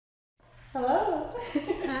Hello.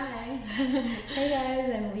 Hi. Hey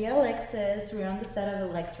guys, I'm Leah Alexis. We're on the set of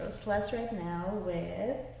Electrosexo right now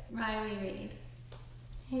with Reid.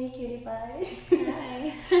 Hey Cutie Pie.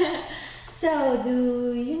 Hi. So,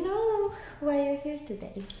 do you know why you're here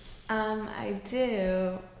today? I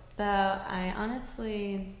do, though I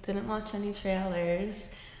honestly didn't watch any trailers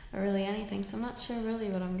or really anything, so I'm not sure really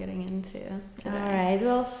what I'm getting into today. Alright,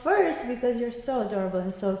 well, first, because you're so adorable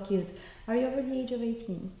and so cute, are you over the age of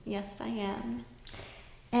 18? Yes, I am.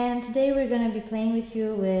 And today we're going to be playing with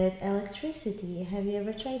you with electricity. Have you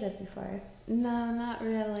ever tried that before? No, not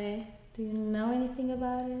really. Do you know anything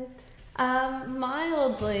about it?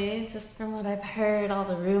 Mildly, just from what I've heard, all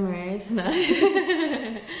the rumors. No.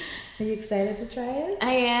 Are you excited to try it?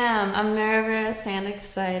 I am. I'm nervous and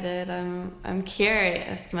excited. I'm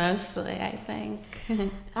curious mostly, I think.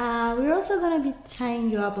 We're also going to be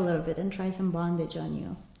tying you up a little bit and try some bondage on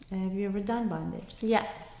you. Have you ever done bondage?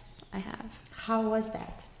 Yes, I have. How was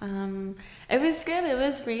that? It was good. It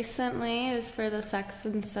was recently. It was for the sex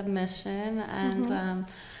and submission, and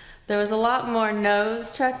there was a lot more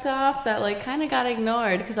no's checked off that like kind of got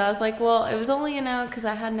ignored because I was like, well, it was only a no because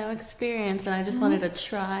I had no experience and I just wanted to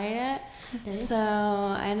try it. Okay. So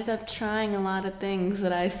I ended up trying a lot of things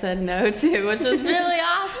that I said no to, which was really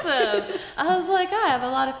awesome. I was like, oh, I have a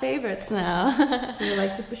lot of favorites now. So you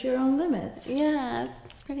like to push your own limits? Yeah,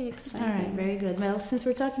 it's pretty exciting. All right, very good. Well, since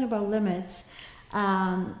we're talking about limits,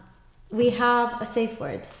 we have a safe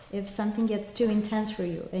word. If something gets too intense for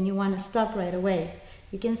you and you want to stop right away,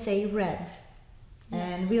 you can say reid.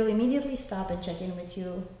 And we'll immediately stop and check in with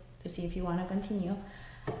you to see if you want to continue.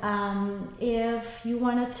 If you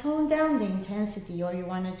want to tone down the intensity or you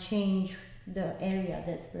want to change the area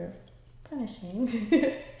that we're punishing,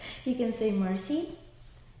 you can say mercy.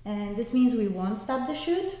 And this means we won't stop the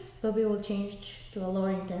shoot, but we will change to a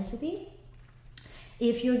lower intensity.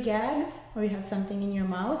 If you're gagged or you have something in your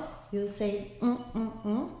mouth, you'll say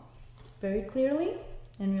very clearly,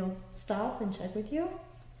 and we'll stop and check with you.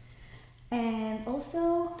 And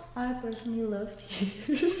also, I personally love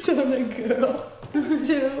tears on a girl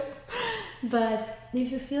too. But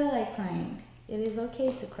if you feel like crying, it is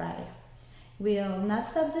okay to cry. We'll not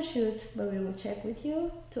stop the shoot, but we will check with you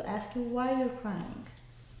to ask you why you're crying.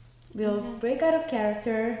 We'll break out of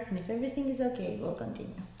character, and if everything is okay, we'll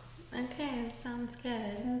continue. Okay, it sounds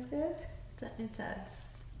good. Sounds good? It does.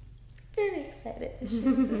 Very excited to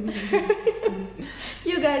shoot.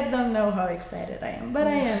 You guys don't know how excited I am, but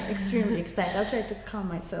I am extremely excited. I'll try to calm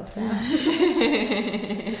myself down.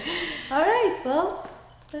 All right, well,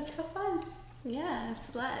 let's have fun. Yes,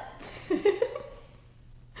 let's.